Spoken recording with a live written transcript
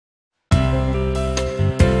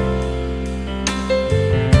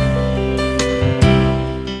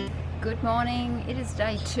morning. It is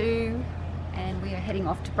day 2 and we are heading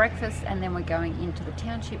off to breakfast, and then we're going into the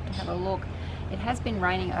township to have a look. It has been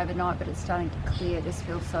raining overnight, but it's starting to clear. It just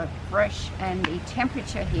feels so fresh, and the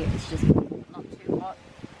temperature here is just not too hot,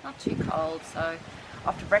 not too cold. So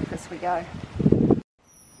off to breakfast we go.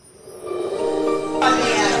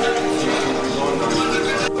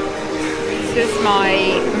 This is my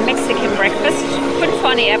Mexican breakfast. Couldn't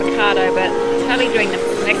find the avocado, but totally doing the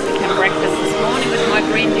Mexican breakfast this morning with my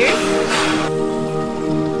green juice.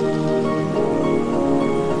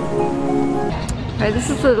 Okay, this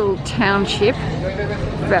is a little township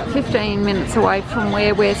about 15 minutes away from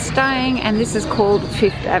where we're staying, and this is called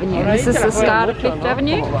 5th Avenue. This is the start of 5th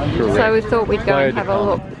Avenue, so we thought we'd go and have a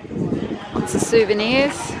look. Lots of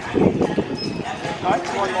souvenirs.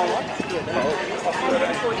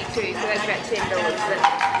 42, so that's about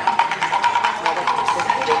 $10.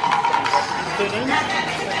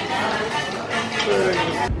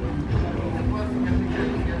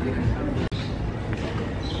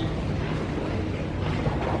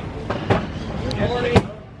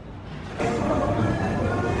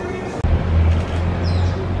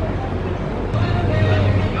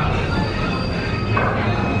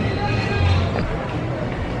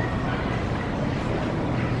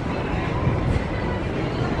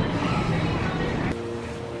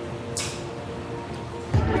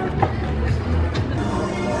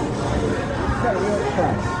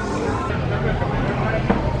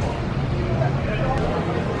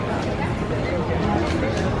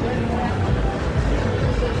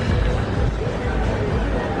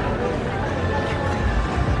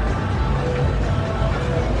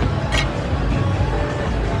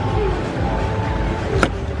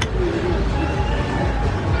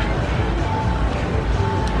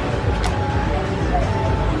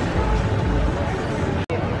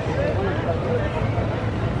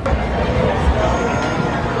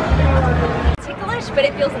 But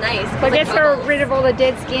it feels nice. But gets rid of all the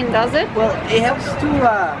dead skin, does it? Well, it helps to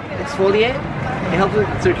exfoliate. It helps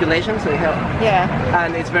with circulation, so it helps. Yeah.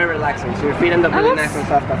 And it's very relaxing, so your feet end up really nice and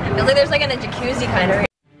soft after. It feels like there's like in a jacuzzi kind of.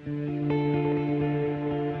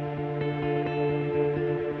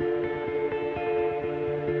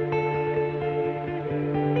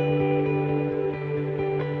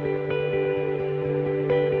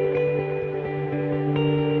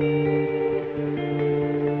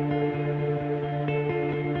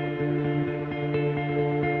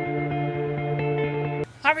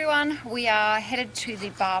 Hi everyone, we are headed to the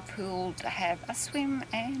bar pool to have a swim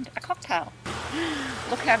and a cocktail.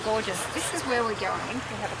 Look how gorgeous. This is where we're going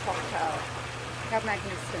to have a cocktail. How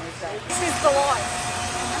magnificent is that? This is the line.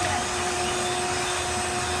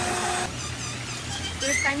 Do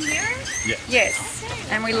the same here? Yeah. Yes,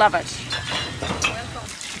 okay. And we love it.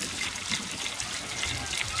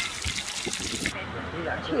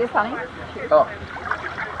 Cheers, honey. Oh,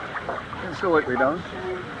 absolutely done.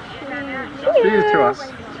 Cheers to us.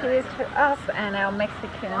 Cheers to us and our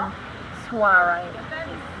Mexican soiree.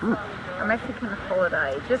 A Mexican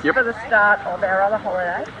holiday, just for the start of our other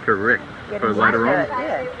holiday. Correct. For later on.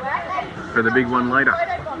 Yeah. For the big one later.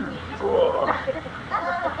 Oh.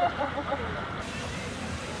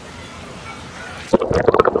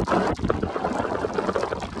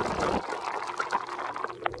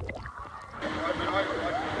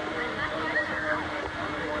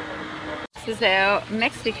 This is our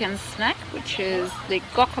Mexican snack, which is the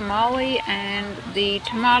guacamole and the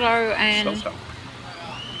tomato and Salsa.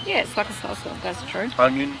 Yeah, it's like a salsa, that's true.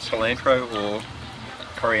 Onion, cilantro or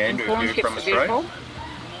coriander if you're from Australia.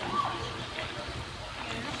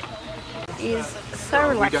 Is so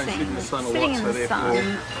relaxing, sit in the sun a lot, sitting in so the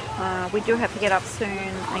sun. We do have to get up soon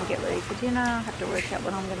and get ready for dinner. I have to work out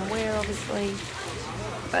what I'm going to wear, obviously.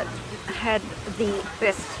 But I had the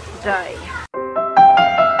best day.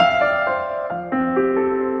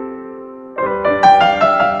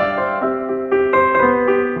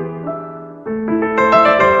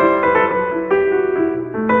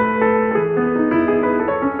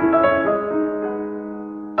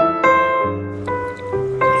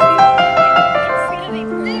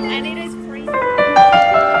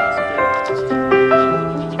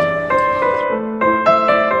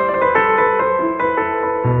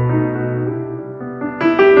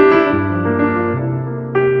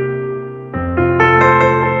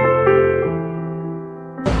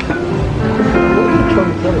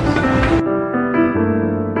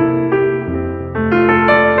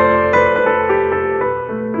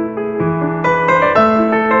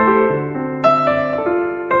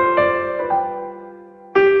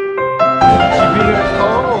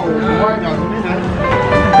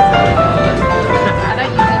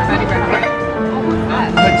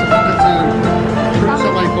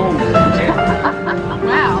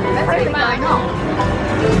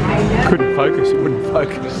 just wouldn't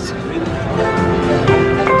focus.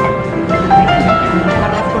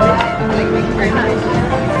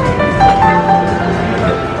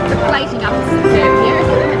 The plating up is superb here,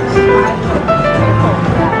 isn't it? That's land.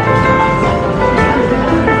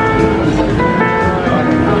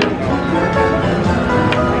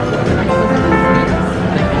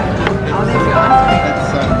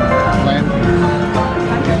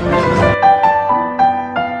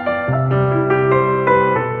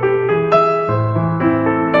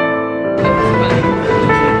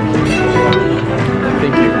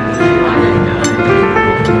 Thank you.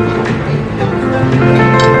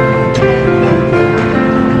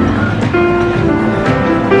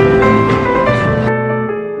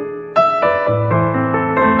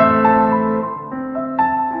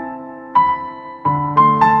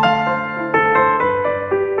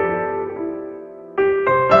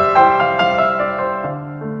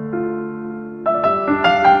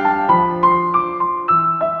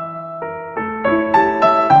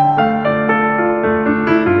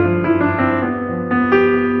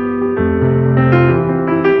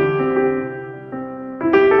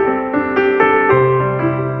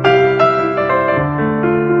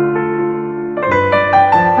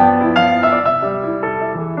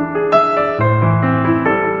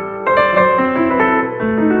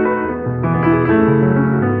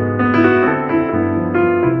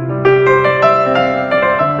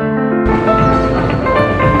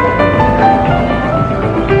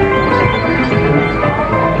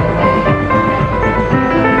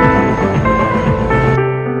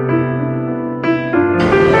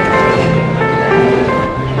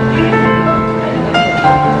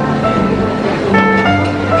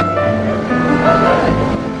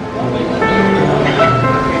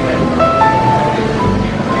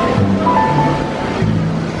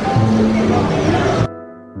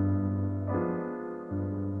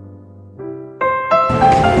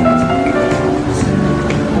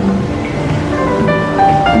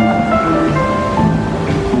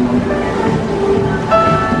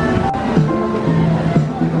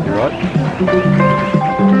 You right?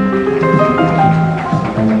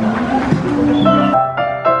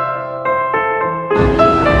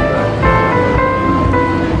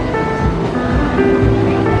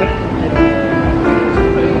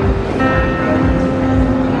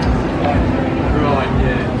 Right,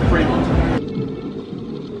 yeah, Fremont.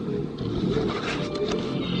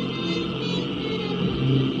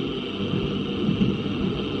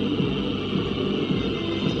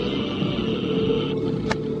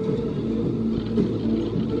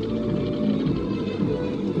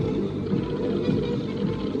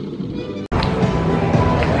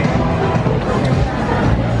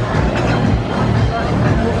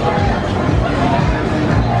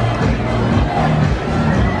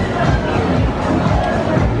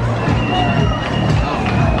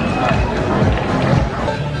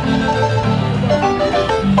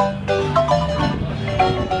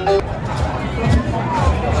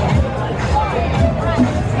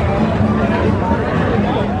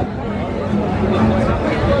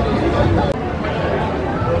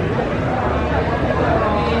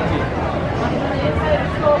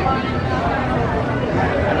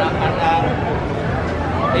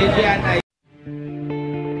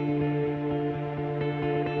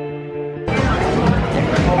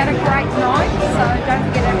 Had a great night, so don't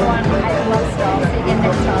forget everyone, Ada Loves Style. See you again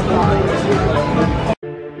next time. Bye.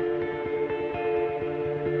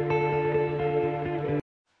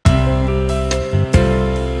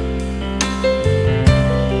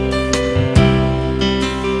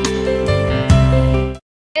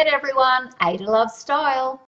 Everyone, Ada Loves Style.